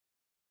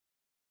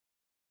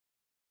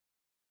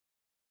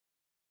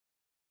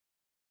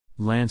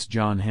Lance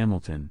John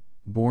Hamilton,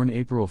 born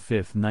April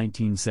 5,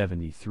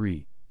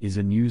 1973, is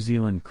a New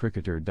Zealand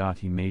cricketer.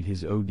 He made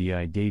his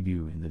ODI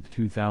debut in the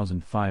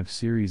 2005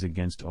 series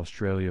against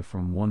Australia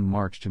from 1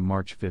 March to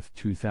March 5,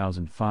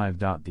 2005.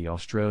 The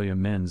Australia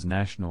men's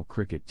national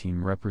cricket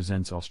team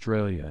represents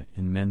Australia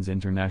in men's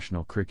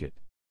international cricket.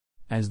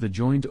 As the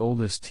joint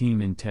oldest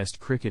team in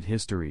Test cricket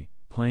history,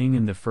 playing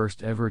in the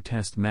first ever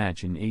Test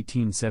match in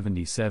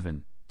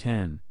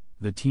 1877-10,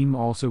 the team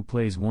also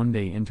plays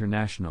One-Day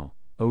International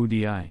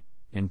 (ODI)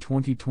 and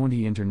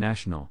 2020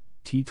 International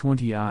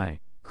 (T20I)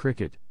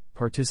 cricket,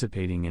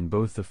 participating in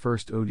both the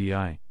first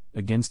ODI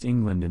against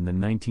England in the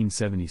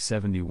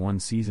 1970-71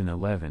 season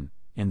 11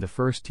 and the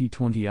first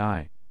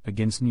T20I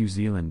against New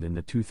Zealand in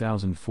the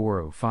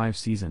 2004-05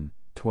 season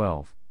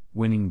 12,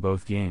 winning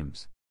both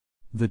games.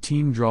 The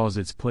team draws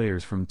its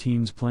players from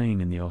teams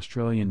playing in the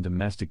Australian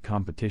domestic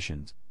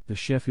competitions, the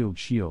Sheffield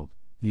Shield,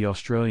 the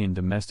Australian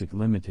Domestic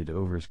Limited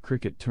Overs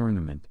Cricket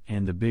Tournament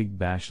and the Big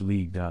Bash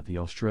League. The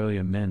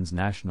Australia men's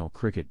national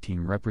cricket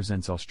team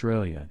represents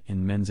Australia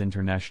in men's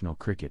international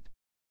cricket.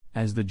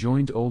 As the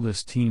joint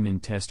oldest team in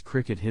Test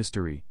cricket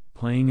history,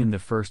 playing in the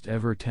first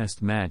ever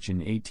Test match in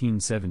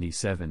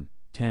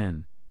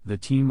 1877-10, the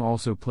team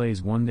also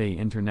plays One-Day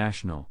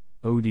International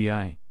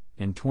 (ODI)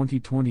 and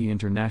 2020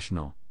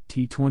 International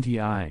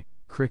 (T20I)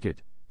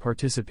 cricket,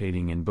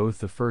 participating in both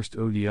the first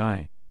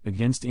ODI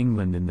against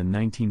England in the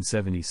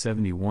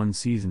 1970-71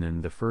 season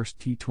and the first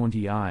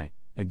T20I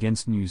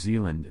against New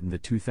Zealand in the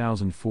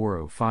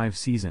 2004-05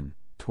 season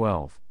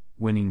 12,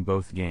 winning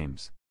both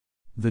games.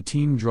 The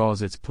team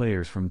draws its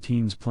players from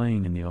teams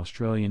playing in the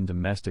Australian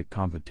domestic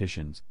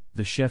competitions,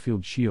 the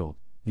Sheffield Shield,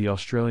 the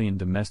Australian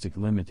Domestic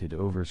Limited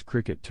Overs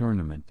Cricket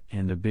Tournament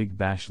and the Big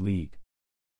Bash League.